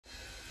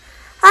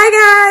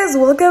guys,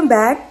 welcome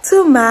back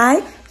to my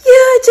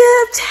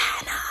YouTube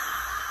channel.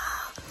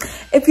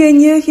 If you're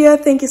new here,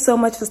 thank you so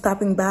much for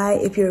stopping by.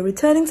 If you're a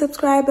returning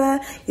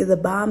subscriber, you're the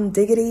bomb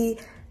diggity.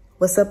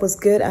 What's up, what's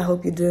good? I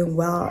hope you're doing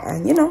well,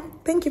 and you know,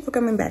 thank you for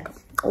coming back.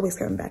 Always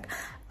coming back.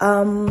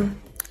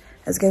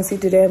 As you can see,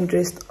 today I'm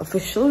dressed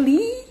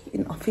officially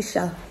in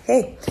official.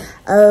 Hey,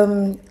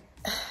 I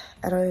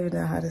don't even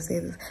know how to say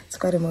this. It's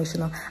quite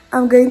emotional.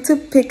 I'm going to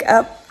pick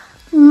up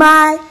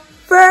my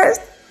first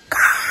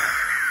car.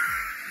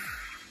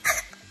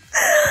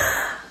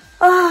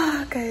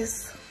 Oh,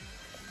 guys,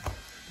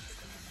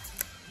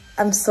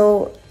 I'm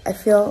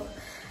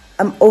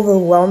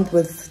overwhelmed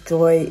with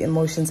joy,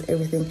 emotions,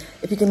 everything.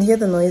 If you can hear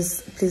the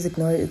noise, please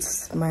ignore it.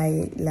 It's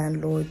my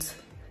landlord.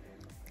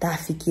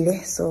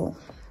 So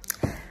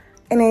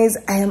anyways,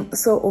 I am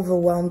so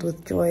overwhelmed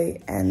with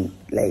joy, and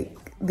like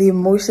the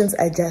emotions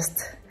are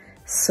just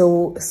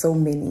so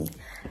many.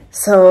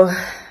 So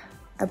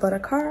I bought a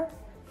car.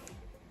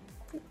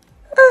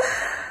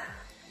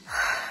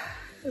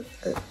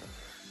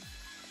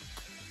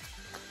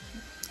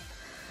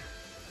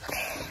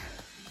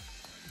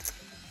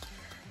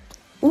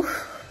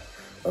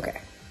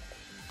 Okay.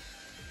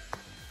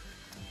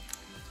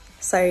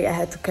 Sorry, I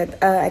had to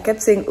cut. I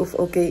kept saying oof,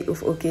 okay,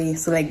 oof, okay.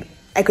 So like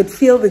I could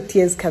feel the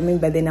tears coming,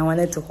 but then I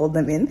wanted to hold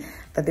them in,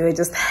 but they were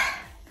just.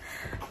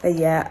 But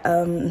yeah, I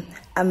don't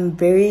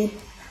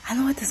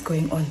know what is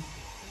going on.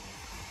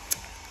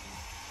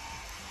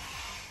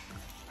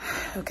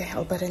 Okay,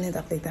 I'll button it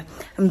up later.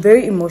 I'm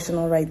very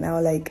emotional right now.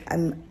 Like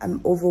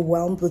I'm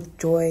overwhelmed with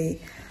joy.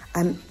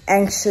 I'm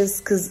anxious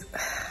because,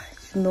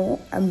 you know,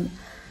 I'm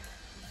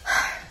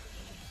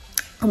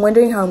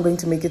wondering how I'm going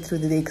to make it through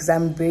the day because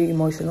I'm very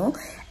emotional,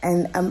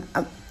 and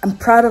I'm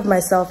proud of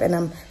myself, and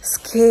I'm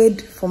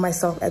scared for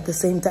myself at the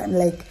same time.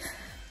 Like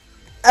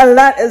a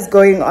lot is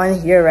going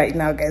on here right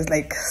now, guys.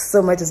 Like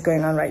so much is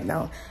going on right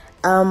now.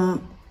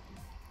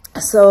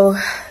 So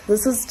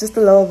this is just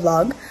a little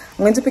vlog. I'm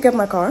going to pick up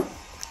my car.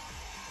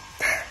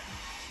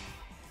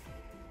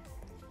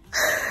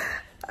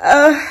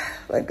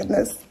 My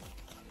goodness.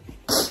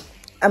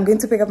 I'm going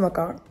to pick up my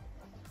car.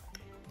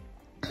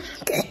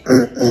 Okay.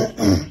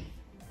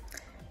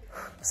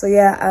 So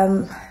yeah,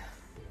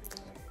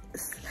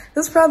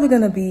 this is probably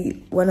gonna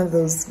be one of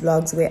those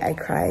vlogs where I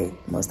cry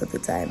most of the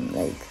time.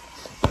 Like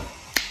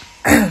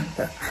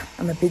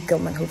I'm a big girl,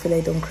 man. Hopefully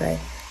I don't cry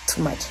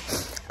too much.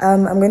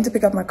 I'm going to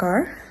pick up my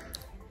car.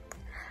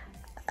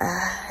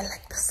 I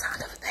like the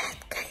sound of that,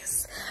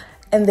 guys.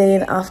 And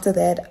then after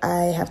that,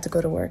 I have to go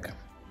to work.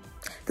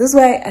 This is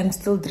why I'm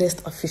still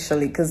dressed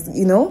officially, because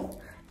you know,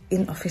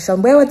 in official,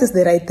 what is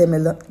the right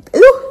terminology?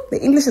 The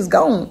English is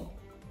gone.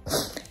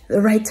 The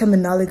right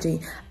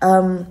terminology.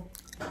 I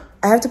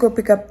have to go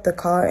pick up the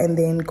car and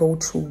then go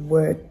to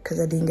work because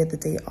I didn't get the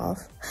day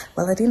off.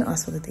 Well, I didn't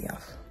ask for the day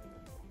off.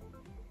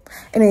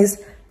 Anyways,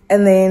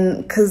 and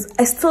then because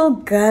I still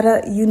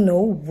gotta, you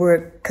know,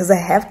 work because I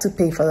have to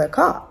pay for the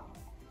car.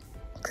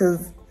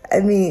 Because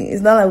I mean,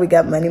 it's not like we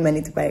got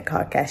money to buy a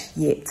car cash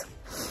yet.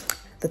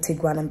 The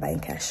Tiguan I'm buying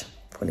cash.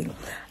 But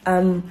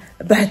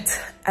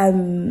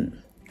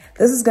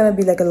this is gonna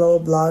be like a little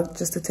vlog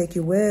just to take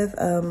you with.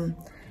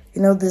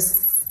 You know,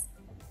 this,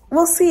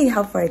 we'll see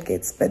how far it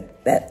gets,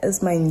 but that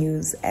is my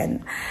news,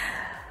 and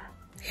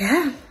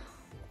yeah,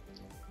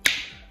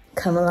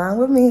 come along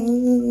with me.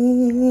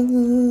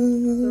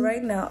 So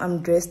right now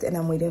I'm dressed and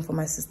I'm waiting for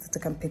my sister to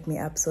come pick me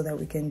up so that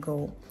we can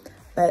go.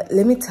 But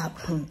let me tell,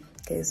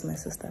 okay, it's my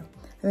sister.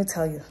 Let me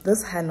tell you,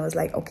 this hand was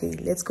like, okay,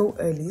 let's go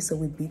early so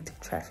we beat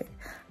traffic.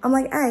 I'm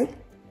like, all right,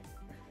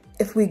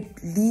 if we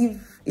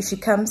leave, if she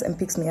comes and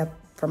picks me up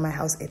from my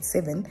house at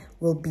 7,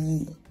 we'll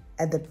be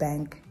at the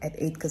bank at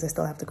 8 because I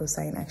still have to go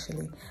sign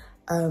actually.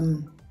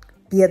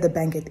 Be at the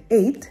bank at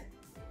 8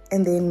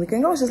 and then we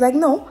can go. She's like,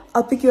 no,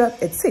 I'll pick you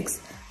up at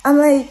 6. I'm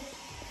like,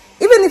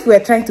 even if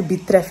we're trying to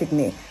beat traffic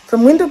near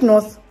from Windhoek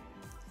North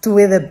to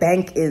where the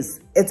bank is,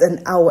 it's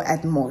an hour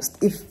at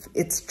most if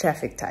it's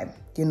traffic time,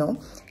 you know.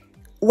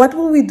 What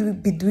will we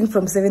be doing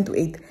from 7 to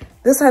 8?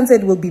 This hand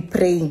said we'll be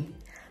praying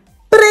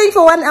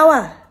for 1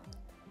 hour.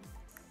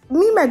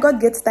 Me, my God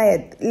gets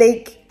tired.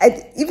 Like,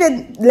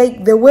 even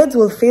like the words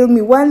will fail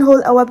me. 1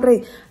 whole hour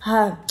pray.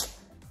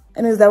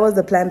 Anyways, that was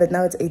the plan, but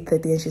now it's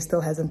 8:30 and she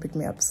still hasn't picked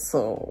me up.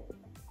 So,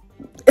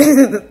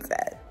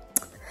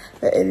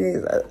 but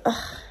anyways,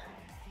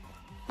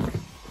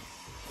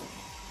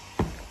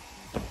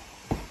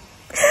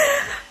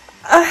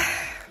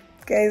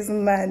 guys,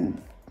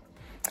 man,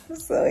 I'm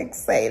so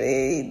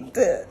excited.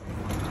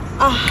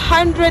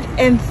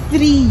 103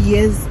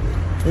 years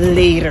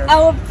later,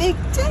 our big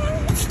day.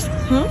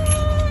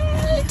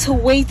 To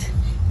wait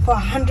for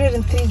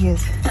 103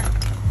 years.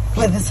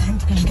 Well, this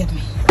hand's gonna get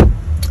me.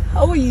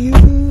 How are you?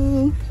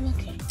 I'm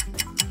okay.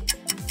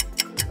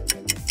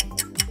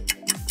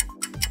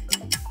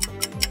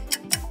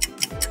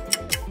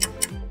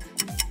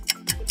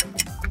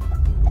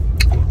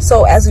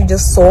 So as you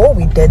just saw,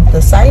 we did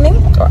the signing,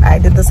 or I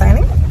did the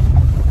signing.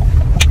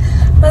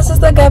 My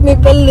sister got me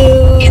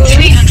balloons. In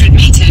 300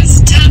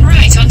 meters, turn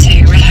right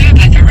onto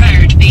Rehoboth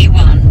Road,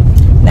 B1.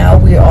 Now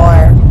we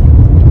are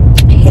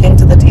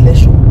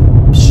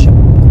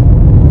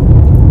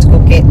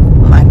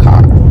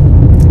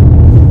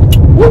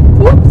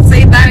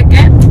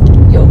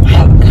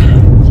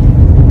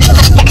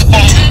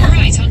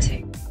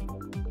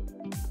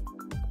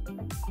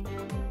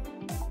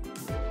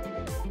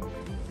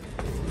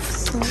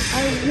So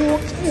I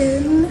walk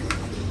in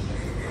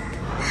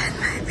and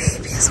my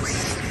baby is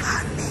waiting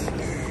for me.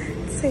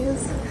 It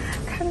says,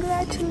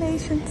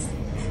 congratulations,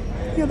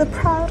 you're the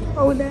proud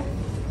owner.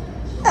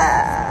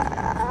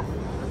 I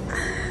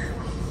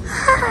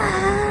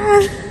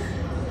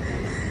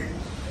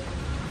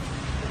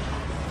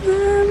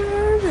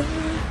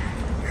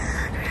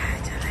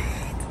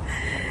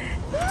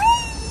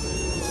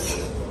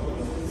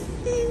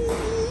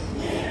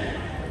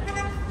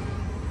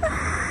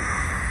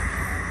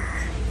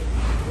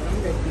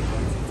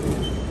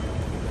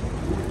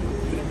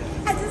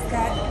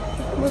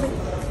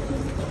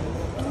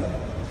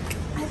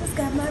just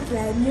got my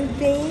brand new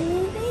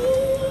baby.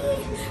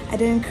 I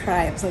didn't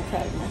cry, I'm so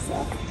proud of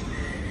myself.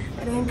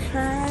 I didn't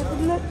cry, but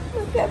look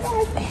at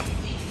my baby.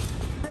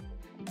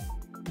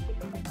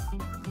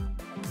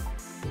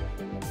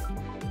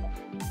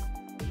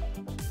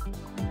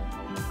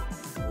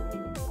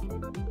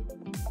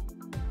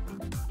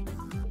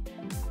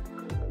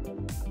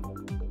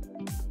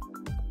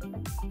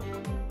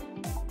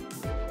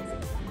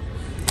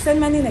 Send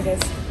money,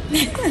 guys.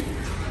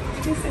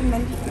 Please send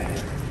money.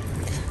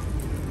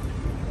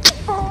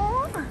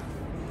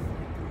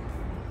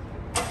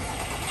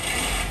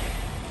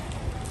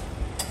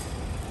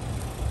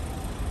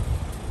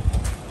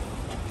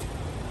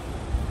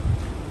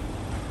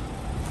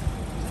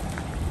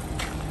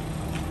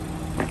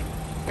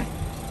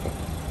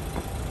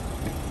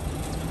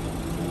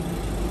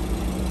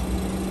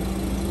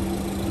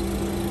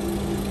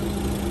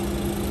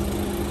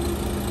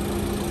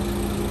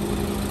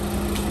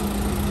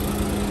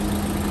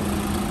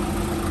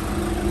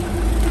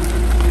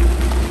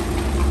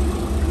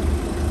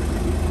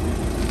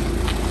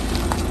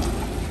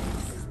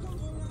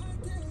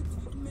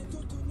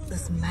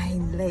 That's my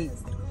leg.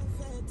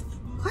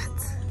 What?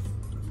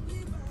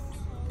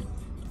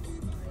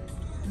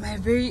 My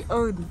very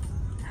own.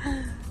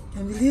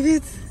 Can you believe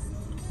it?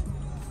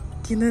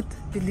 Cannot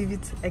believe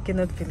it. I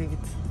cannot believe it.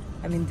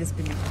 I'm in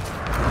disbelief.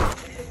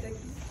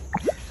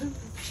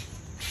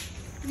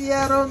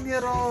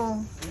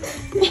 Miro.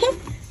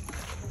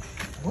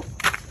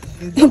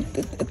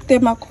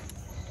 Temako.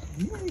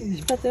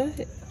 Is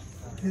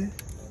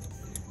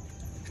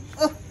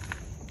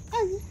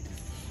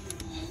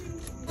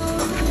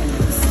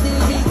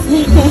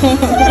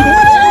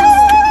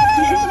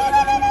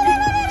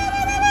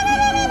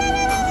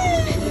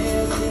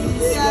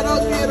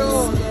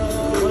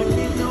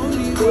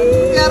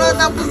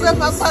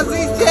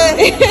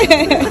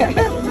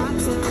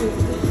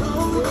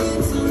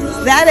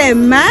that a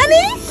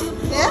money?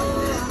 Yeah.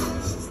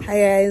 Hi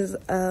guys,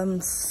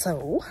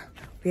 so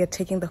we are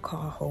taking the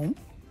car home.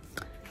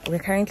 We're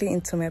currently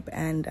in Tumeb,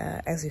 and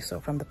as you saw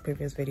from the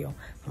previous video,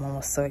 my mom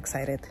was so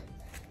excited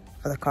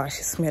for the car.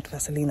 She smeared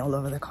Vaseline all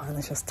over the car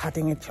and she was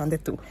starting it. She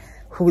wanted to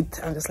hoot.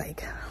 I'm just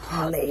like,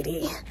 oh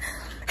lady.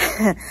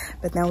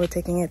 But now we're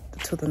taking it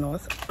to the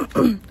north.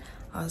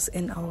 I was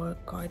in our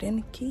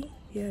garden key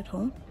here at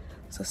home.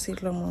 So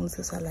lemons,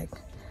 these are like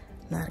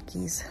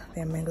narkis.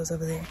 There are mangoes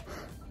over there.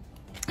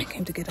 I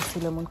came to get a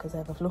lemon because I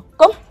have a flu.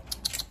 Come.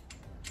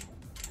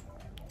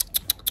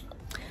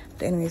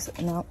 But anyways,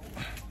 now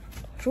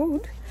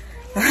rude.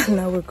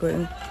 Now we're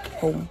going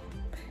home.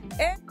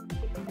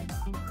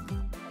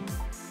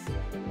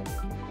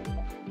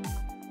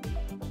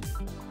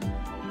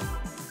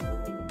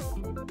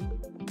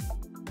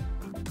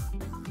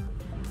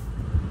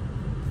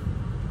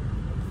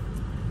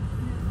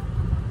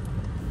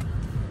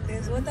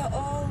 There's water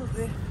all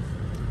there.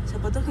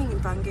 Siapa tuh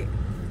yang panggil?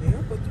 Ya,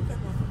 kau juga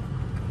mau.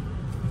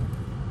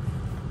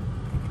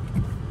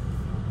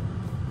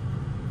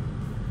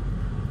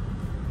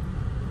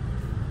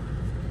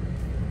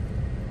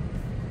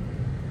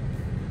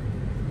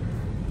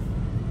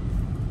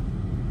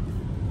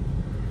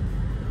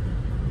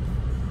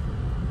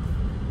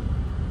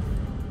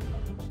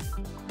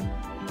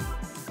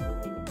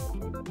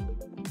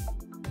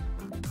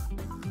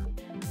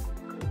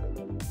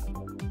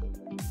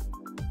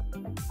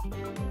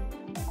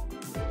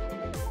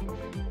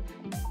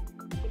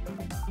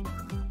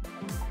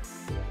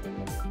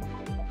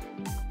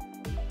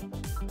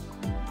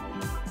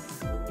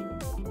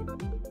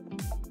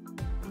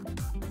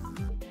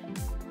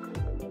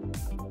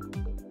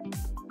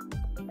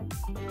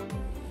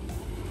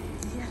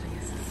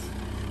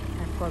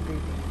 Baby.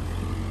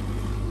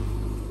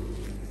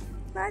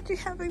 Not you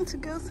having to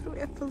go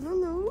through a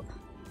Palulu.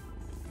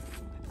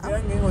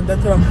 Ati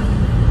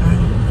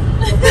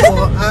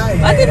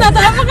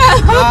natama ka.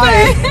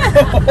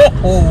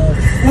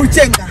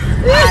 Uceng ka.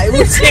 Ay,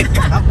 uceng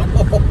ka.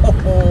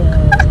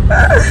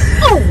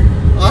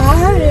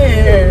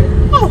 Ay.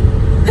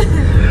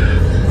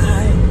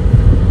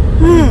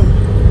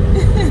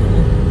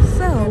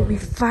 So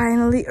we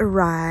finally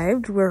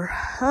arrived. We're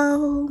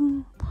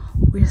home.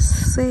 We're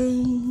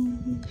safe.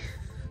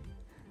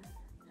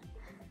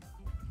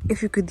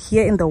 If you could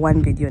hear in the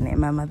one video,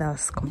 my mother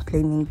was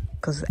complaining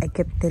because I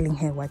kept telling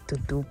her what to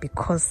do,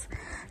 because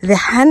the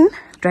Han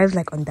drives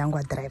like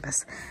Ondangwa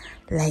drivers.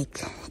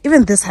 Like,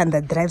 even this Han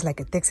that drives like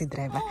a taxi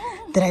driver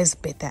drives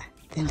better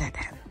than that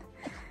Han.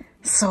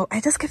 So I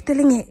just kept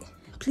telling her,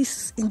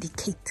 please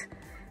indicate.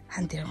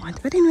 And they don't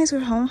want. But anyways, we're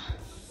home.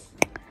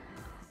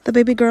 The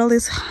baby girl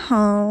is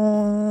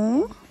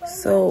home.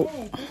 So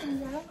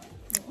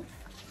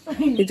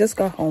we just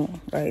got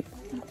home, right?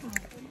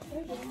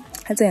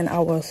 I'd say an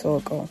hour or so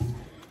ago.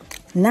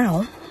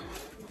 Now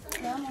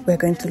we're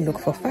going to look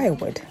for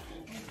firewood.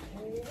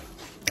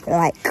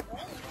 Like,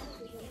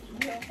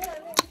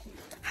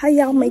 how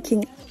y'all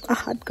making a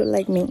hot girl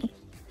like me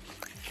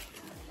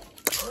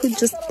who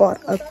just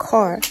bought a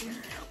car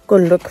go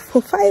look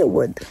for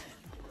firewood?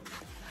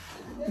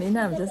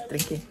 Nina, I'm just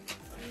drinking.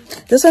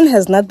 This one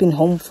has not been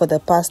home for the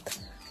past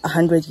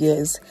 100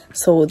 years,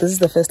 so this is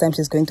the first time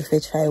she's going to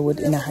fetch firewood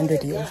in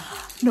 100 years.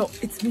 No,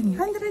 it's been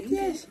 100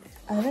 years.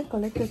 I haven't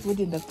collected wood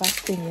in the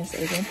past 10 years.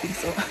 I don't think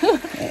so.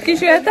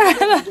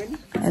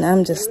 And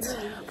I'm just...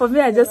 For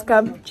me, I just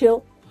come,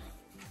 chill,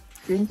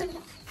 drink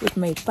with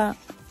my pa.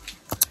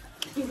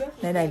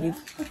 Then I leave.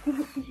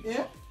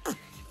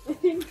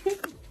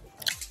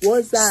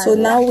 What's that? So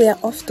now we are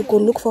off to go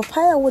look for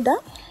firewood,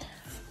 huh?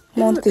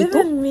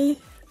 Even me,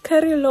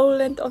 carry low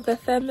length of the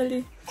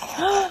family.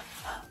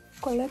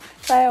 Collect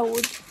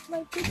firewood.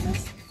 My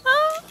goodness.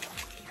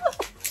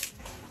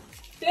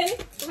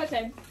 What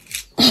time?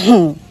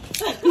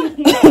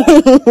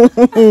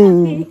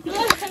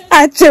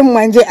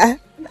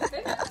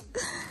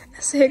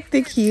 It's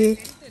hectic here.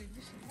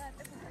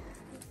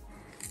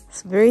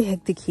 It's very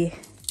hectic here.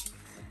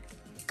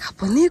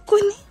 Kapone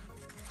kuni.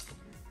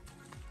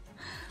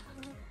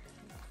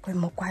 Kwe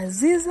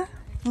mokwaziza.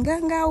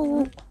 Nganga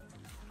u.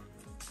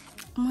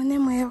 Mone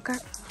moyoka.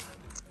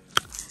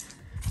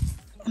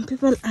 And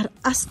people are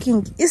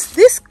asking, is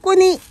this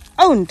kuni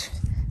owned?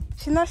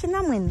 Shina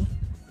mweni.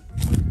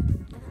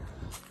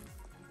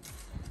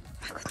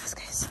 My goodness,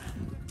 guys.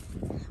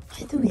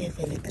 Why do we have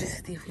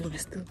electricity if we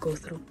must still go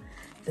through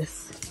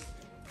this?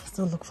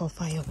 Still look for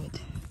firewood.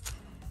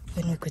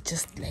 When we could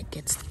just like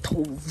get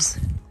stoves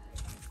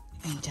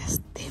and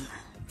just dim.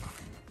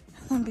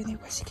 Now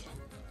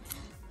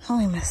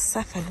we must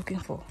suffer looking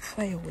for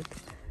firewood.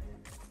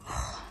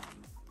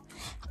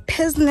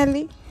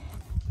 Personally,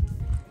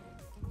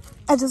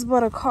 I just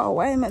bought a car.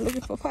 Why am I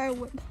looking for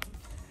firewood?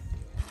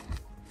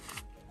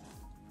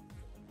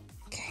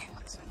 Okay,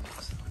 this one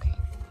looks okay.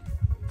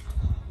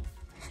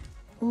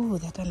 Oh,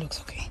 that one looks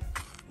okay.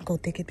 I'll go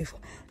take it before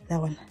that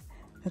one.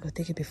 I'll go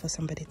take it before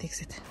somebody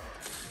takes it.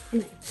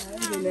 Oh,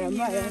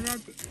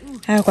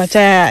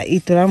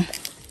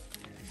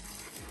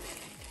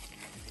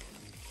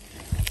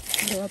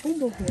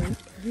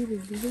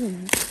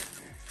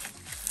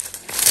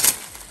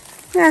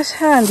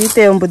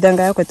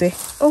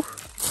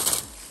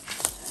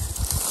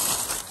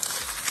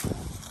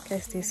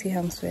 guys, do you see how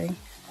I'm sweating?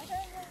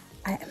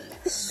 I am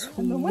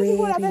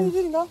sweating. I'm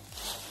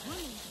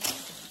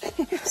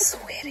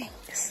sweating.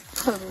 It's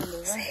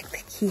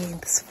hectic here in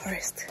this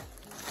forest.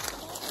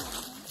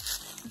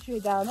 It's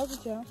hectic.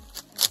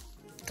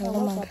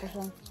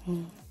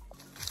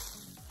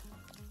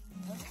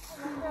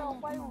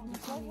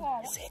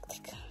 It's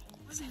hectic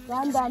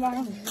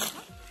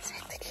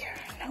here.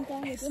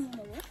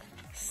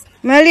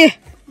 Mali.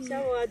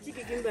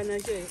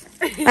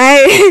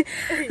 Ai.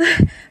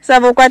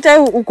 Sabo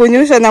kwacha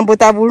ukunyusha na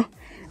mbotabulu.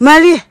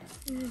 Mali.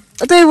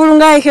 Oto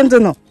ibulunga ikento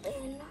no.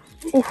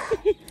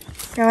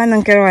 Kawan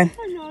angkerwan.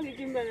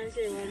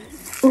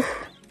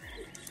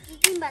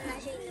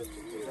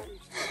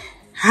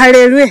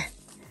 Hallelujah.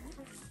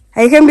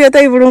 I can be oto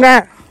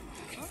ibulunga.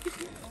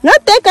 No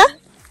teka.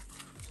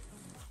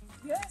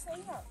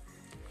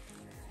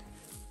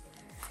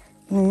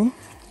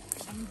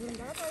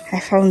 I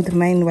found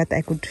mine what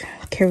I could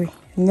carry,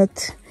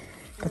 not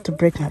got to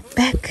break my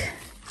back.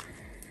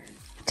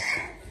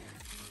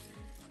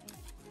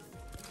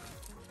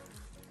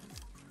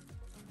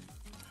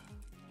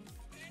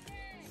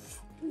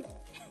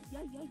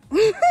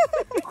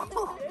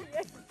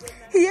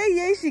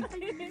 Yeah, she.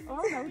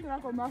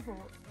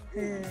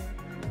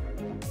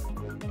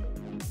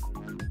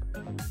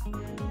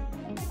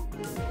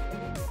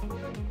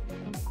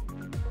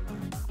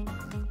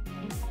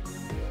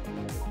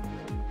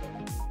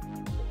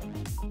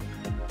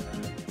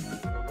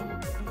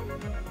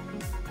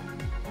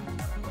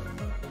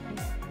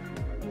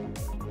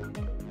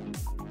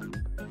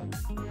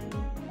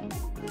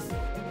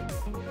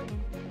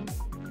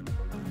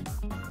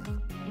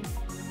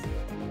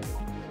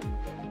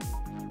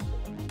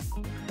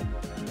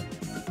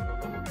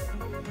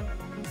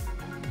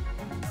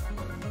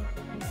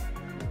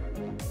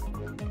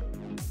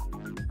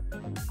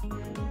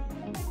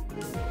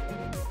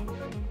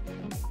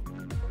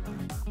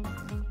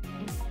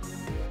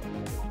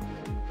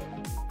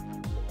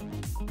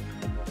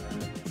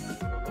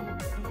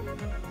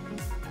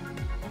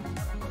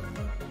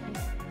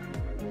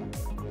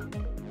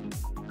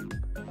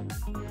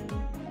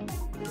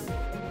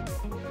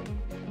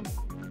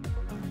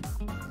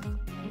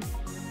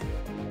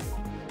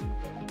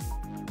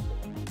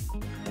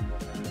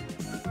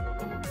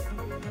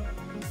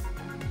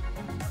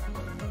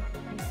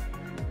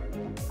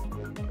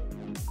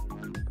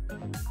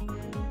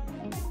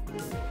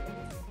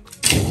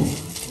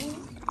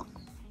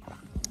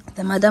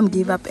 The madam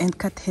gave up and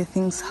cut her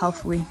things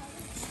halfway.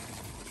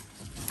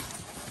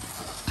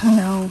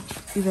 Now,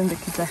 even the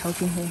kids are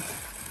helping her.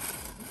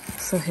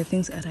 So her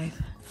things arrive.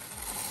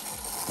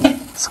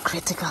 It's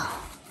critical.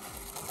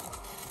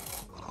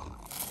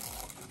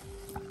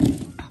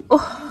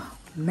 Oh,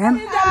 ma'am.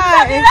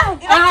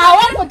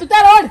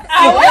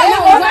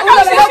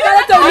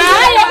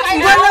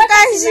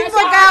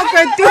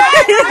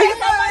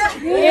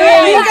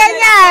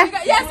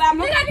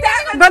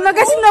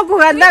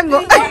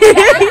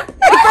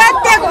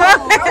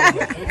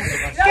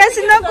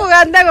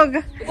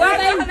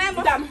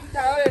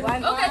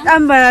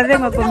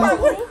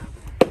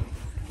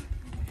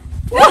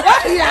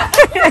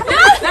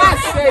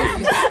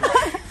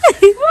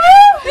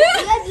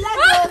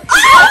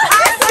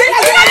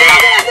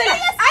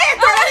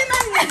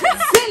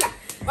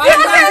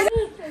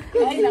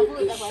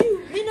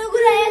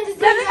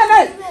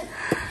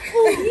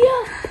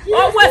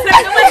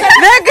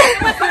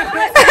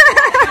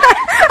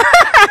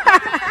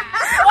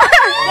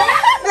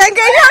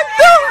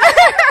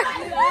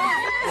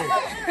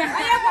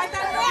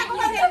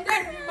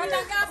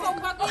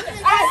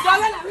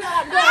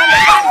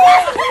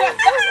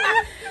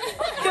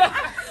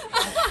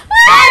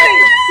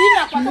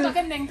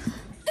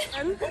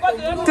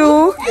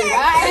 Two,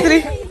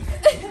 three.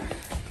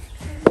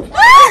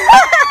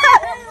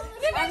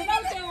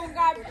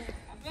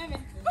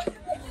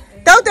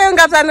 Tau tem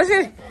gapsa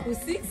sir.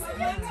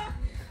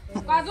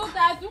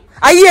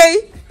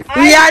 Aye.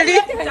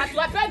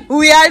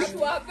 We are.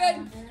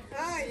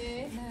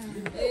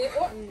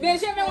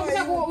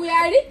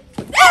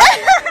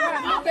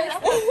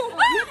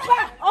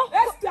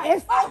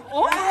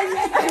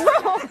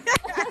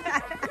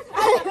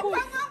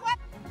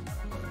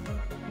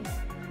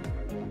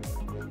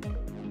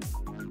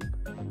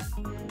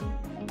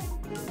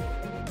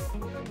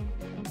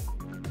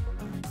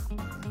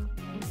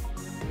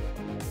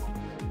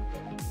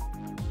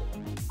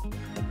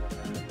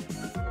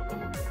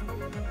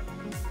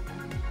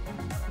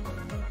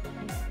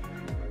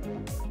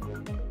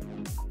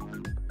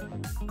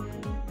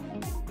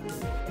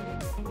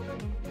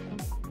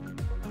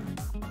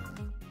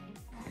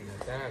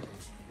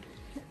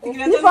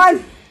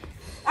 Ndifani.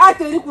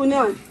 Ato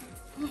ndikunewa.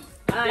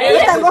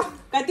 Ndako.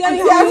 Katia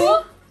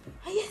ndako.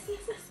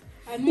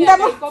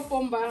 Ndako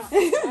kopomba.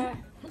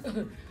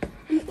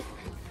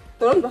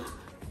 Tolomba.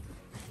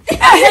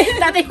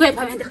 Date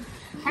kwepa mendo.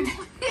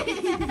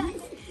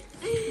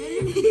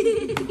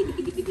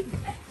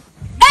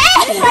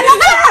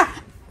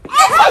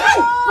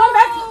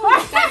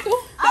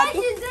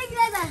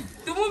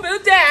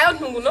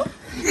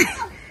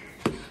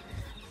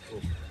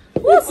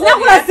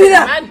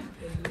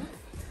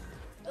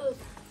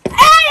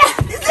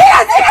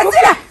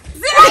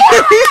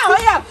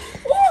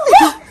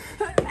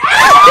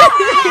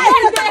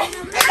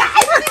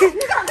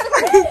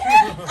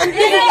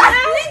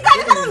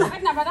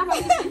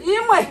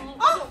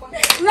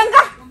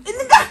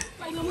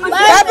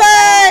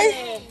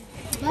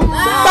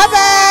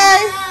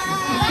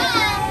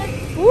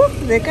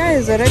 The car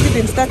has already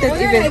been started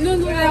even.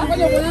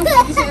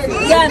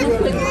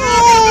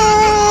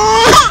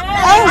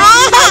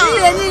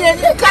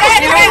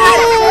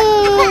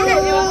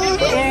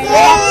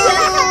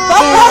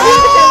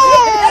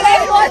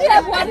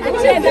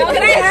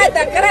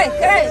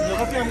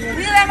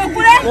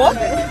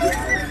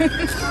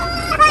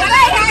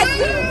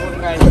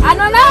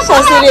 So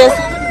serious.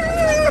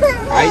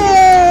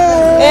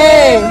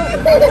 Hey.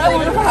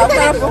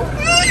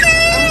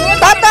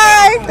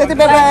 Bye-bye.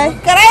 Bye-bye.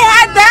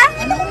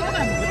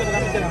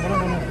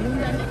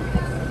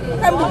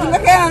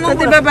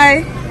 Bye-bye.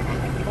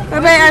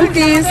 Bye-bye,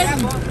 aunties.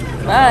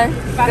 Bye.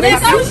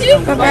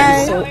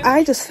 Bye-bye. So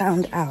I just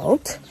found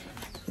out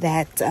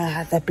that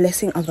the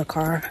blessing of the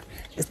car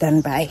is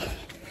done by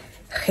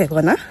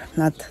Khegona,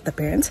 not the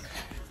parents,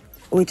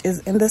 which is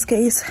in this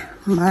case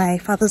my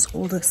father's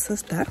older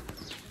sister,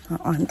 my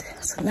aunt.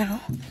 So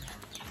now,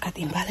 got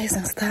the imbales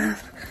and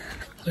stuff.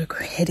 We're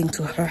heading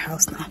to her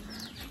house now.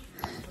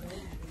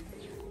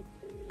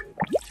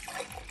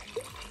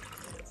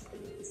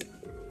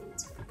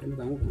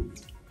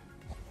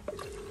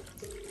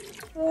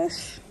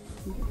 Yes.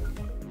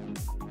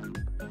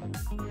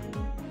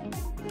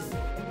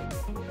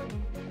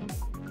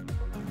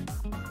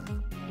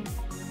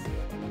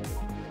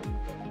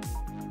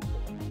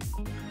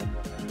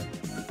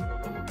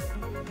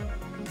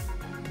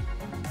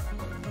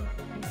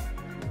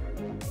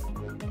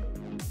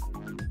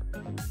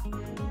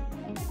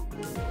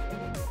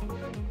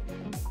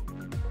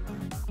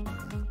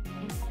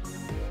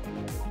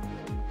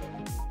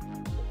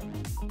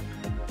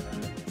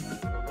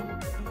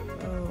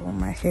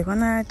 My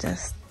Khegona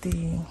just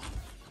did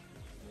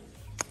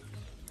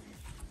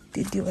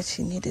what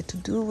she needed to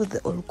do with the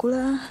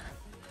olkula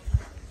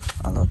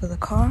all over the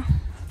car.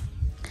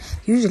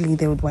 Usually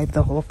they would wipe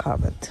the whole car,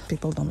 but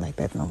people don't like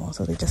that no more,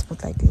 so they just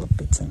put like little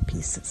bits and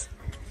pieces,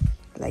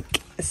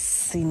 like a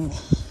scene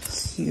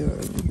here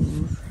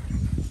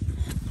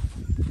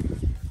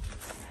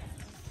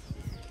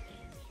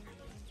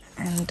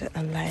and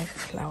a live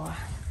flower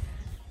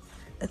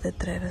at the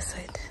driver's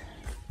side.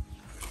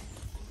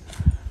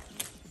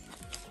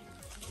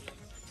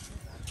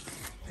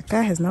 The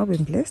car has now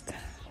been blessed.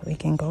 We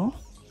can go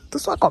to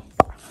Swakop.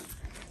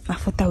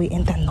 After we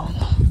enter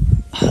Nono.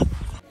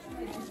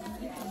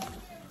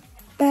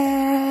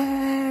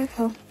 Back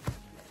home.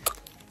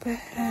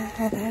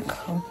 Back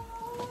home.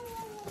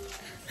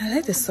 My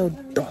light is so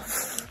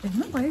doff.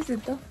 No, why is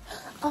it though?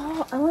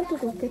 Oh, I want to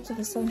go catch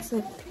the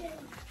sunset.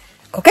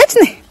 Go catch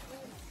me!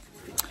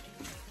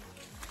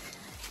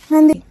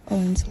 Mandy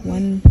owns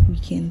one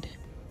weekend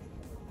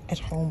at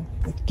home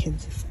with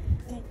kids,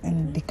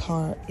 and the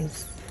car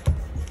is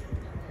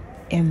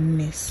a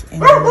mess.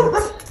 And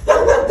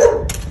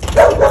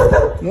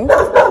yo,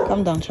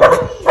 calm down,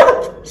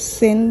 Charlie.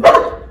 Send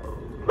car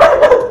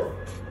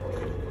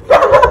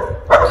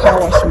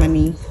wash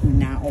money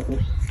now.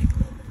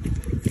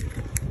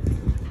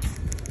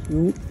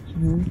 Yo.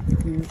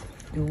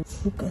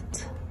 Look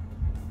at.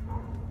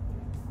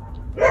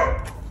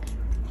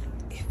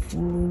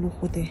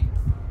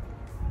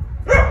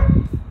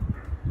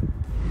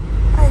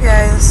 Hi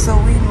guys, so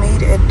we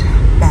made it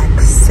back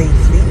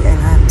safely, and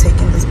I'm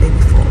taking this baby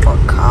for a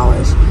car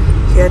wash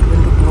here at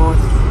Ndiikuminwa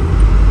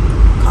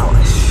car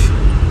wash.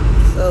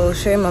 So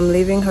shame I'm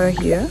leaving her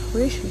here.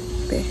 Where is she?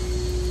 There.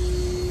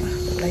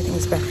 The lighting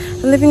is bad.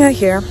 I'm leaving her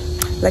here.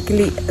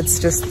 Luckily it's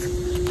just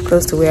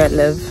close to where I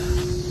live,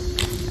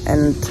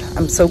 and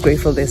I'm so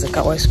grateful there's a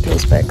car wash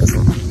close by, because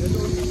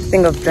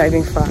think of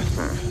driving far.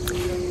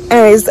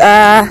 Anyways,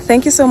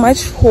 thank you so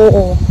much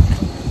for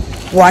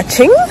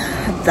watching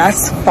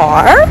thus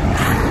far.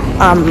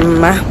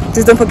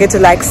 Just don't forget to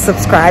like,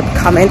 subscribe,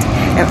 comment,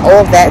 and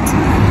all that.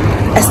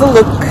 I still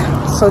look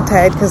so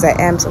tired because I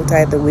am so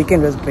tired. The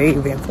weekend was very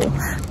eventful,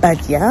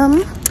 but yeah,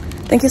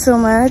 thank you so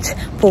much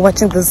for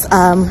watching this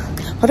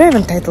what do I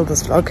even title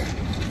this vlog?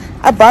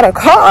 I bought a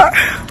car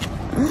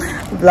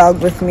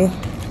vlog with me.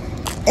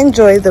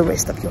 Enjoy the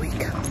rest of your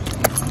week.